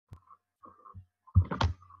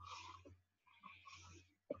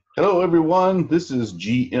Hello, everyone. This is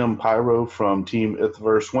GM Pyro from Team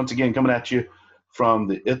Itherverse. Once again, coming at you from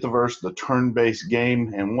the Itherverse, the turn-based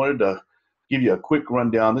game, and wanted to give you a quick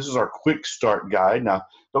rundown. This is our quick start guide. Now,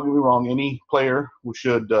 don't get me wrong, any player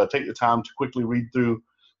should take the time to quickly read through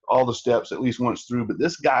all the steps at least once through, but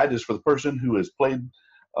this guide is for the person who has played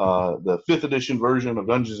the 5th edition version of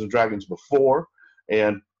Dungeons & Dragons before,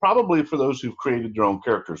 and probably for those who've created their own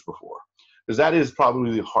characters before. Because that is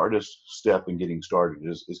probably the hardest step in getting started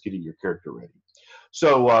is getting your character ready.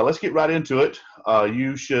 So let's get right into it.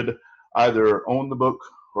 You should either own the book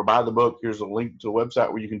or buy the book. Here's a link to a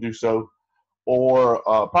website where you can do so. Or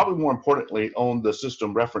probably more importantly, own the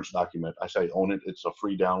system reference document. I say own it. It's a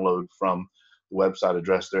free download from the website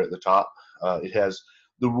address there at the top. It has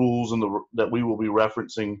the rules and that we will be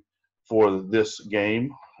referencing for this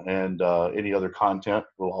game, and any other content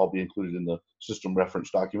will all be included in the system reference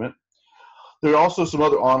document. There are also some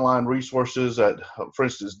other online resources at, for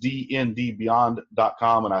instance,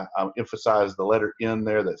 dndbeyond.com, and I emphasize the letter N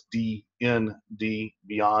there. That's DND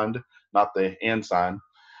Beyond, not the and sign.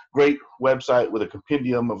 Great website with a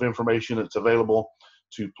compendium of information that's available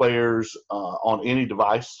to players on any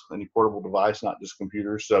device, any portable device, not just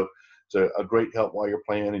computers. So it's a great help while you're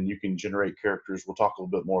playing, and you can generate characters. We'll talk a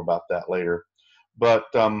little bit more about that later. But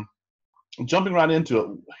jumping right into it,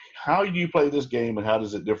 how do you play this game and how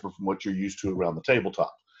does it differ from what you're used to around the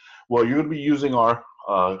tabletop? Well, you're going to be using our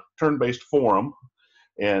turn-based forum,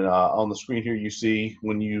 and on the screen here you see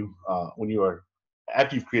when you are,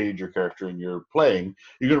 after you've created your character and you're playing,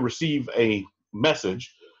 you're going to receive a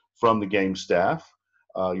message from the game staff,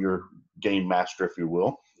 your game master, if you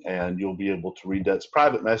will, and you'll be able to read that. It's a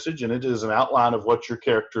private message, and it is an outline of what your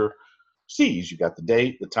character sees. You got the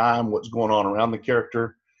date, the time, what's going on around the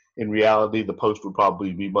character. In reality, the post would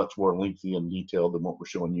probably be much more lengthy and detailed than what we're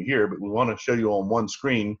showing you here, but we want to show you on one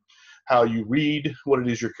screen how you read what it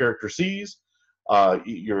is your character sees.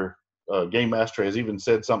 Your game master has even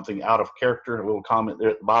said something out of character, a little comment there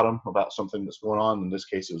at the bottom about something that's going on. In this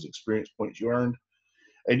case, it was experience points you earned.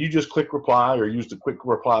 And you just click reply or use the quick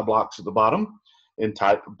reply blocks at the bottom and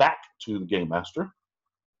type back to the game master.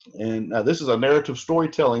 And this is a narrative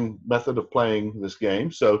storytelling method of playing this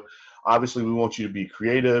game. So obviously, we want you to be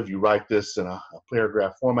creative. You write this in a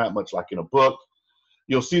paragraph format, much like in a book.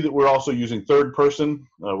 You'll see that we're also using third person.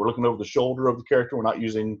 We're looking over the shoulder of the character. We're not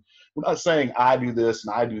saying I do this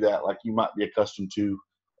and I do that like you might be accustomed to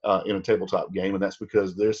in a tabletop game. And that's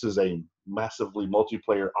because this is a massively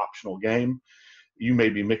multiplayer optional game. You may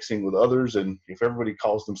be mixing with others, and if everybody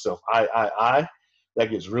calls themselves I, that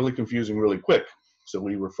gets really confusing really quick. So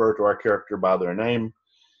we refer to our character by their name.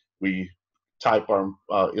 We type our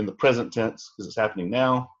in the present tense because it's happening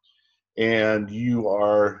now, and you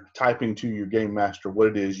are typing to your game master what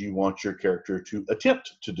it is you want your character to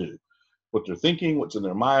attempt to do, what they're thinking, what's in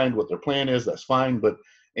their mind, what their plan is. That's fine, but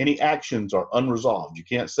any actions are unresolved. You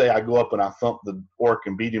can't say I go up and I thump the orc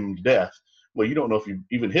and beat him to death. Well, you don't know if you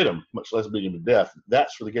even hit him, much less beat him to death.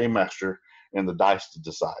 That's for the game master and the dice to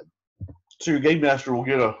decide. So your game master will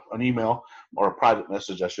get an email or a private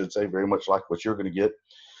message, I should say, very much like what you're going to get.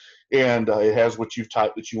 And it has what you've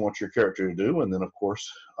typed that you want your character to do. And then, of course,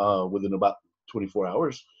 within about 24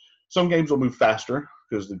 hours, some games will move faster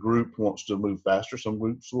because the group wants to move faster. Some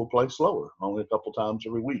groups will play slower, only a couple times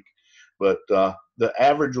every week. But the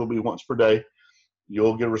average will be once per day.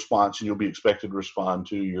 You'll get a response, and you'll be expected to respond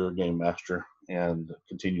to your game master and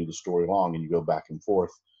continue the story along, and you go back and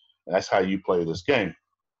forth. And that's how you play this game.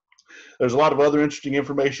 There's a lot of other interesting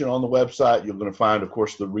information on the website. You're going to find, of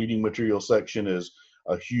course, the reading material section is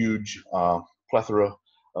a huge plethora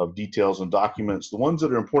of details and documents. The ones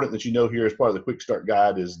that are important that you know here as part of the Quick Start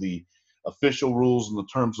Guide is the official rules and the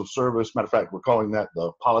terms of service. Matter of fact, we're calling that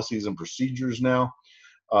the policies and procedures now.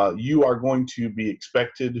 You are going to be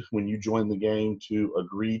expected when you join the game to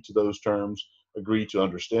agree to those terms, agree to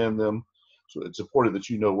understand them. So it's important that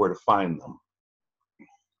you know where to find them.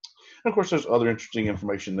 And of course, there's other interesting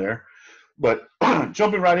information there. But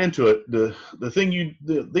jumping right into it, the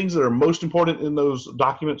things that are most important in those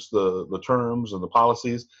documents, the terms and the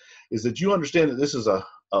policies, is that you understand that this is a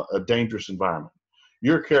dangerous environment.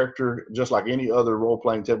 Your character, just like any other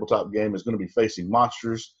role-playing tabletop game, is going to be facing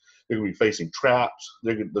monsters. They're going to be facing traps.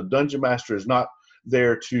 The dungeon master is not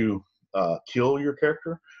there to kill your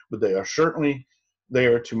character, but they are certainly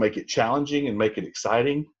there to make it challenging and make it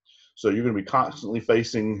exciting. So you're going to be constantly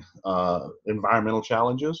facing environmental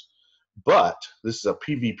challenges. But this is a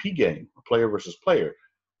PvP game, player versus player.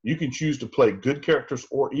 You can choose to play good characters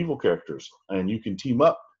or evil characters, and you can team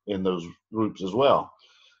up in those groups as well.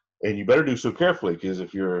 And you better do so carefully, because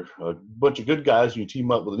if you're a bunch of good guys and you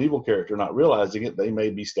team up with an evil character not realizing it, they may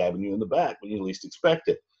be stabbing you in the back when you least expect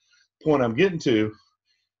it. point I'm getting to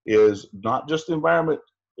is not just the environment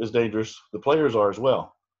is dangerous, the players are as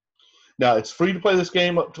well. Now, it's free to play this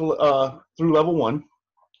game up to through level 1.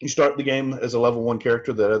 You start the game as a level 1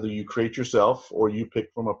 character that either you create yourself or you pick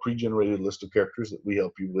from a pre-generated list of characters that we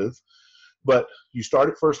help you with. But you start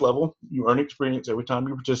at first level, you earn experience every time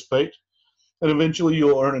you participate, and eventually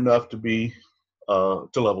you'll earn enough to be to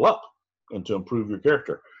level up and to improve your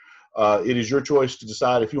character. It is your choice to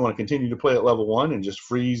decide if you want to continue to play at level 1 and just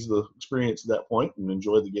freeze the experience at that point and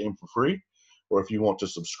enjoy the game for free, or if you want to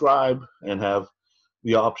subscribe and have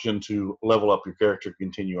the option to level up your character,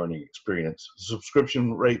 continue earning experience. The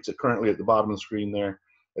subscription rates are currently at the bottom of the screen there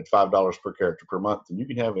at $5 per character per month, and you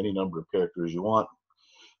can have any number of characters you want,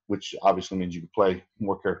 which obviously means you can play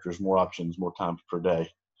more characters, more options, more times per day.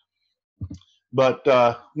 But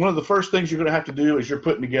one of the first things you're going to have to do as you're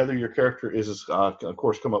putting together your character is, of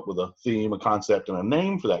course, come up with a theme, a concept, and a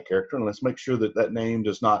name for that character, and let's make sure that that name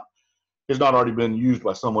has not already been used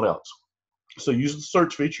by someone else. So use the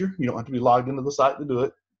search feature. You don't have to be logged into the site to do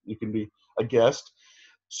it. You can be a guest.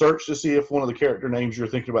 Search to see if one of the character names you're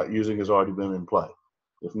thinking about using has already been in play.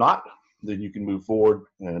 If not, then you can move forward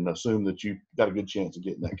and assume that you've got a good chance of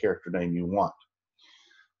getting that character name you want.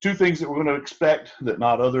 Two things that we're going to expect that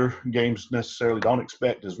not other games necessarily don't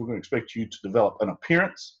expect is we're going to expect you to develop an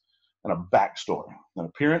appearance and a backstory. An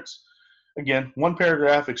appearance, again, one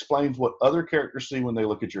paragraph explains what other characters see when they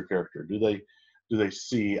look at your character. Do they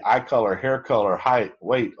see eye color, hair color, height,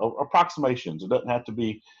 weight, approximations? It doesn't have to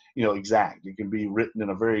be, exact. It can be written in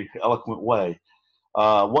a very eloquent way.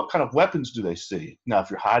 What kind of weapons do they see? Now, if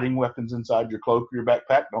you're hiding weapons inside your cloak or your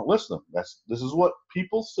backpack, don't list them. This is what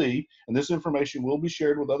people see, and this information will be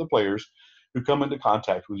shared with other players who come into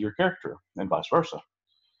contact with your character, and vice versa.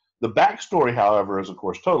 The backstory, however, is of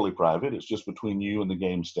course totally private. It's just between you and the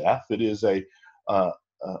game staff. It is a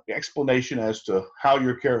explanation as to how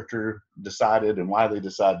your character decided and why they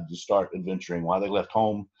decided to start adventuring, why they left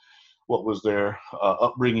home, what was their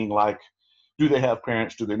upbringing like, do they have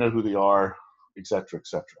parents, do they know who they are, etc.,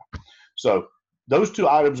 etc. So those two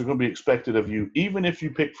items are going to be expected of you, even if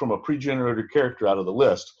you pick from a pre-generated character out of the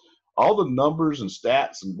list. All the numbers and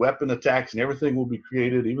stats and weapon attacks and everything will be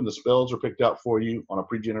created. Even the spells are picked out for you on a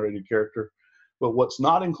pre-generated character. But what's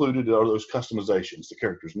not included are those customizations, the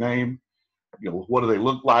character's name, what do they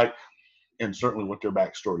look like, and certainly what their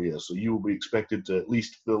backstory is. So you will be expected to at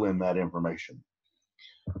least fill in that information.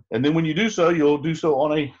 And then when you do so, you'll do so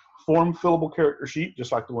on a form fillable character sheet,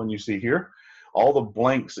 just like the one you see here. All the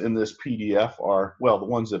blanks in this PDF are, well, the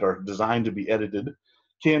ones that are designed to be edited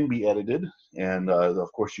can be edited, and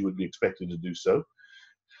of course you would be expected to do so.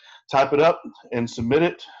 Type it up and submit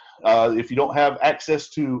it. If you don't have access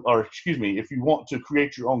to, or excuse me, if you want to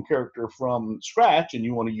create your own character from scratch and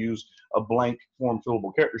you want to use a blank form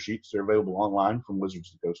fillable character sheets, they're available online from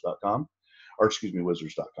wizardsofthecoast.com, or excuse me,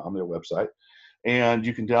 wizards.com, their website. And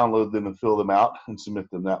you can download them and fill them out and submit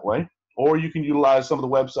them that way. Or you can utilize some of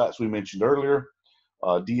the websites we mentioned earlier.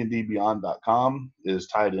 dndbeyond.com is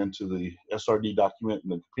tied into the SRD document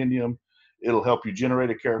and the compendium. It'll help you generate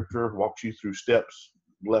a character, walks you through steps,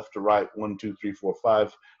 left to right, 1, 2, 3, 4,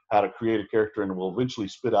 5, how to create a character, and will eventually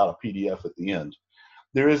spit out a PDF at the end.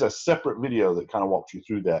 There is a separate video that kind of walks you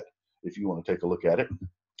through that if you want to take a look at it.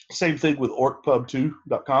 Same thing with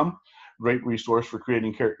orcpub2.com. Great resource for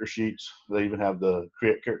creating character sheets. They even have the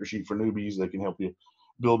create character sheet for newbies. They can help you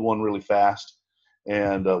build one really fast,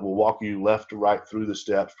 and we'll walk you left to right through the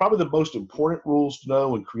steps. Probably the most important rules to know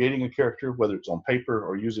when creating a character, whether it's on paper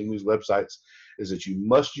or using these websites, is that you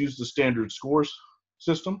must use the standard scores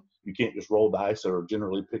system. You can't just roll dice or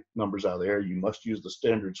generally pick numbers out of the air. You must use the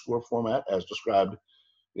standard score format as described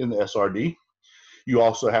in the SRD. You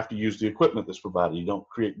also have to use the equipment that's provided. You don't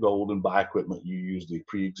create gold and buy equipment. You use the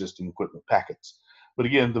pre-existing equipment packets. But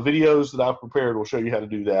again, the videos that I've prepared will show you how to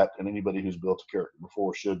do that, and anybody who's built a character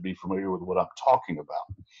before should be familiar with what I'm talking about.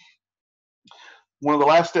 One of the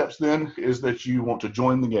last steps then is that you want to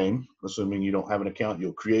join the game. Assuming you don't have an account,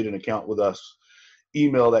 you'll create an account with us,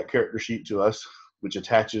 email that character sheet to us, which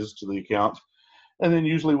attaches to the account, and then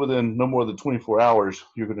usually within no more than 24 hours,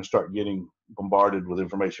 you're going to start getting bombarded with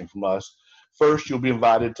information from us. First, you'll be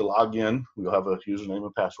invited to log in. We'll have a username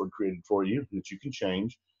and password created for you that you can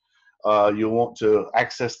change. You'll want to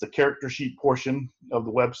access the character sheet portion of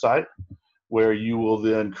the website, where you will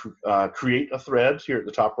then create a thread. Here at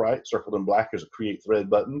the top right, circled in black, is a create thread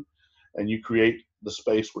button, and you create the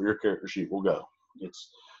space where your character sheet will go.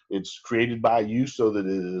 It's created by you so that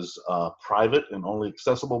it is private and only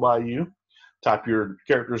accessible by you. Type your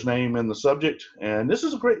character's name in the subject, and this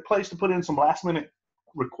is a great place to put in some last-minute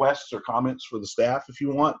requests or comments for the staff if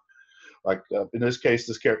you want. Like in this case,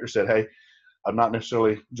 this character said, hey, I'm not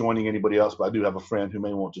necessarily joining anybody else, but I do have a friend who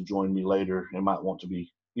may want to join me later and might want to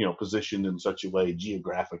be, positioned in such a way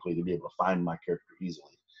geographically to be able to find my character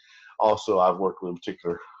easily. Also, I've worked with a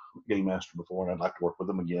particular game master before, and I'd like to work with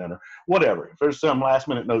them again, or whatever. If there's some last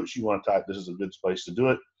minute notes you want to type, this is a good space to do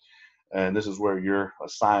it. And this is where your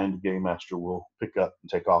assigned game master will pick up and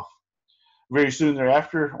take off very soon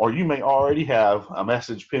thereafter. Or you may already have a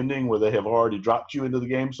message pending where they have already dropped you into the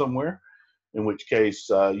game somewhere, in which case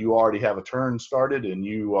you already have a turn started, and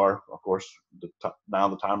you are, of course, now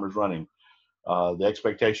the timer's running. The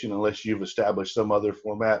expectation, unless you've established some other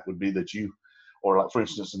format, would be that you, or like for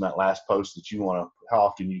instance in that last post, that you want to, how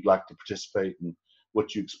often you'd like to participate and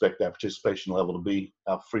what you expect that participation level to be,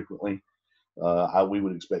 how frequently. We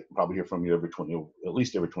would expect probably hear from you at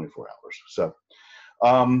least every 24 hours. So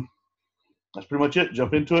that's pretty much it.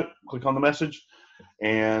 Jump into it, click on the message,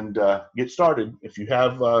 and get started. If you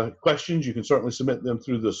have questions, you can certainly submit them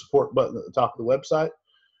through the support button at the top of the website.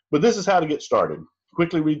 But this is how to get started.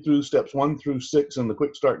 Quickly read through steps 1 through 6 in the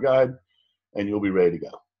quick start guide, and you'll be ready to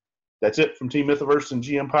go. That's it from Team Itherverse and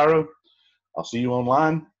GM Pyro. I'll see you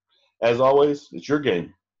online. As always, it's your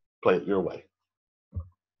game. Play it your way.